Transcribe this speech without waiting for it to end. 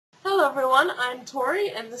Hello everyone, I'm Tori,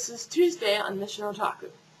 and this is Tuesday on MissionOtaku.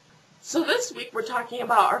 So this week we're talking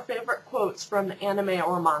about our favorite quotes from anime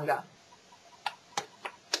or manga.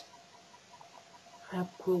 I have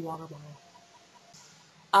a cool water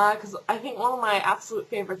bottle. Because I think one of my absolute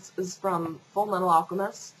favorites is from Full Metal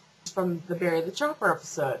Alchemist. It's from the Bury the Chopper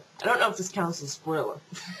episode. I don't know if this counts as a spoiler.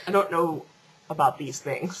 I don't know about these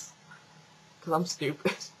things. Because I'm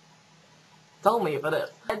stupid. Tell me if it is.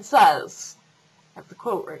 It says, I have the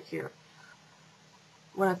quote right here.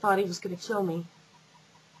 When I thought he was going to kill me,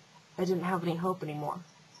 I didn't have any hope anymore.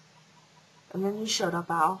 And then you showed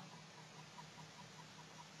up, Al.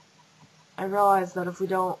 I realized that if we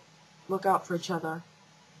don't look out for each other,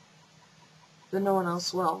 then no one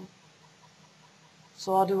else will.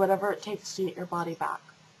 So I'll do whatever it takes to get your body back.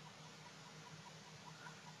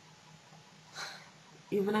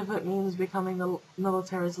 Even if it means becoming the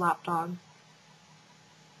military's lapdog.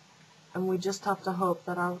 And we just have to hope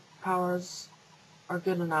that our powers are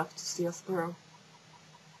good enough to see us through.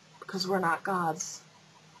 Because we're not gods.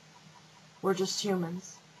 We're just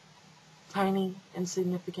humans. Tiny,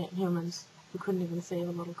 insignificant humans who couldn't even save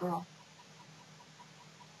a little girl.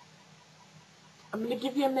 I'm going to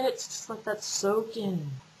give you a minute to just let that soak in.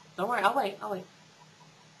 Don't worry, I'll wait.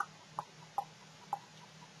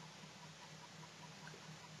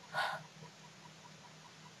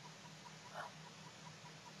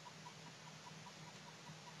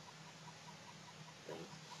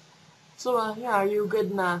 So, yeah, are you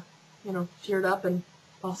good and, teared up and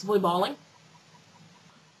possibly bawling?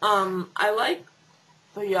 I like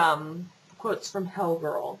the, quotes from Hell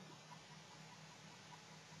Girl.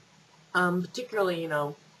 Particularly,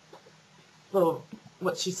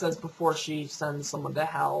 what she says before she sends someone to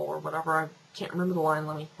hell or whatever. I can't remember the line.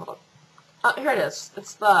 Let me, hold up. Here it is.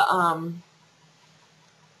 It's the,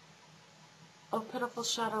 Oh, pitiful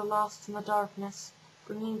shadow lost in the darkness,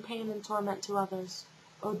 bringing pain and torment to others.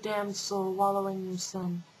 O damned soul wallowing in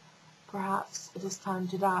sin, perhaps it is time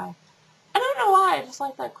to die. I don't know why, I just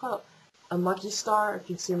like that quote. And Lucky Star, if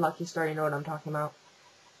you've seen Lucky Star, you know what I'm talking about.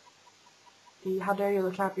 The how dare you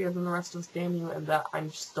look happier than the rest of us, damn you, and that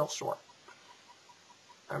I'm still short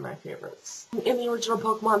are my favorites. In the original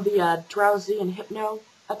Pokemon, the Drowsy and Hypno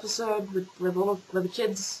episode where the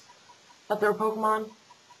kids thought they were Pokemon,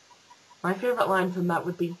 my favorite line from that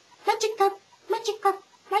would be, Magikarp, Magikarp,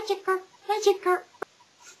 Magikarp, Magikarp.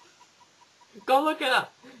 Go look it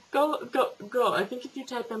up. Go. I think if you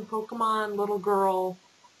type in Pokemon Little Girl,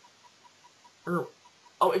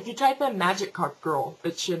 if you type in Magikarp Girl,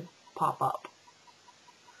 it should pop up.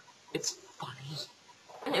 It's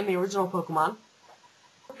funny. In the original Pokemon,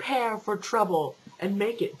 prepare for trouble and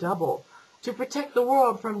make it double. To protect the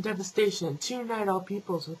world from devastation, to unite all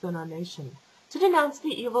peoples within our nation. To denounce the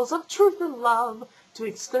evils of truth and love, to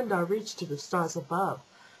extend our reach to the stars above.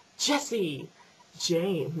 Jesse,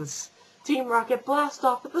 James, Team Rocket blast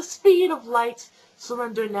off at the speed of light.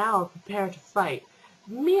 Surrender now, prepare to fight.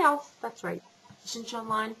 Meowth, that's right. Shinchan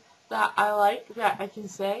line that I like, that I can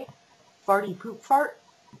say. Farty poop fart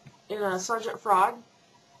in a Sergeant Frog.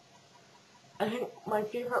 I think my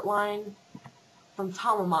favorite line from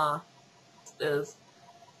Tamama is,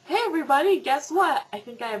 hey everybody, guess what? I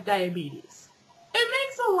think I have diabetes. It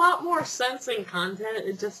makes a lot more sense in content.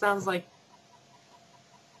 It just sounds like,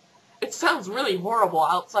 it sounds really horrible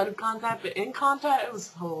outside of content, but in content it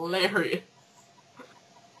was hilarious.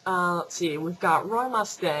 Let's see, we've got Roy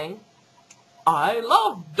Mustang. I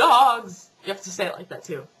love dogs! You have to say it like that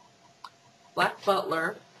too. Black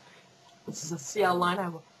Butler. This is a CL line. I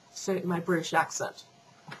will say it in my British accent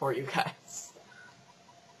for you guys.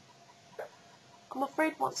 I'm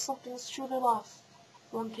afraid once something is truly lost,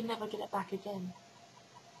 one can never get it back again.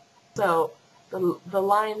 So, the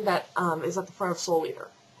line that is at the front of Soul Eater,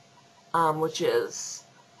 which is,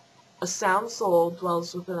 a sound soul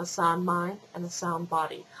dwells within a sound mind and a sound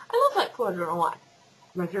body. I love that quote, I don't know why.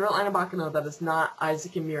 My favorite line of Bakano that is not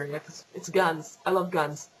Isaac and Miria, because it's guns. I love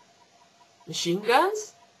guns. Machine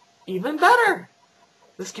guns? Even better!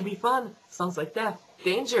 This could be fun. Sounds like death.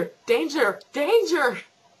 Danger! Danger! Danger!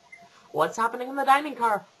 What's happening in the dining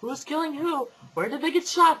car? Who's killing who? Where did they get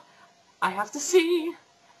shot? I have to see.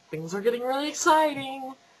 Things are getting really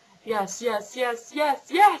exciting. Yes, yes, yes, yes,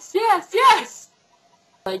 yes, yes, yes!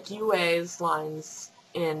 Like Yue's lines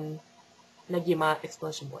in Negima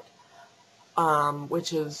Explosion Board.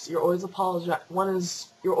 Which is, you're always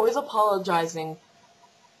apologizing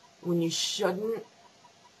when you shouldn't.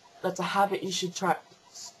 That's a habit you should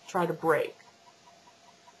try to break.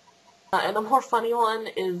 And a more funny one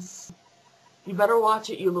is, you better watch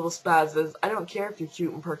it, you little spazzes. I don't care if you're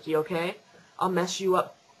cute and perky, okay? I'll mess you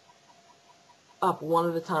up one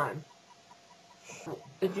at a time.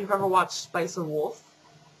 if you've ever watched Spice and Wolf,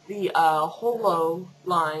 the holo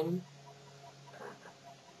line,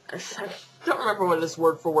 I don't remember what it is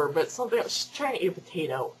word for word, but it's something, she's trying to eat a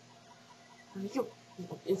potato.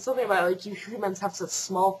 It's something about, like, you humans have such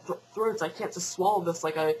small throats, I can't just swallow this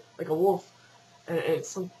like a wolf. And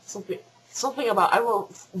it's something about, I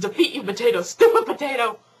will defeat you, potato, stupid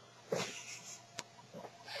potato!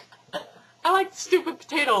 I like the stupid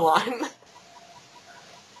potato line.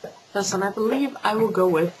 Yes, and I believe I will go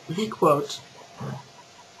with the quote.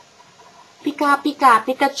 Pika, Pika,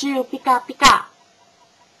 Pikachu, Pika, Pika.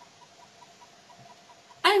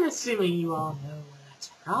 I'm assuming you all know where that's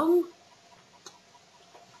from.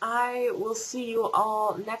 I will see you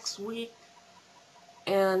all next week,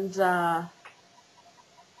 and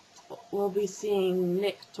we'll be seeing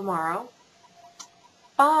Nick tomorrow.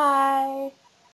 Bye!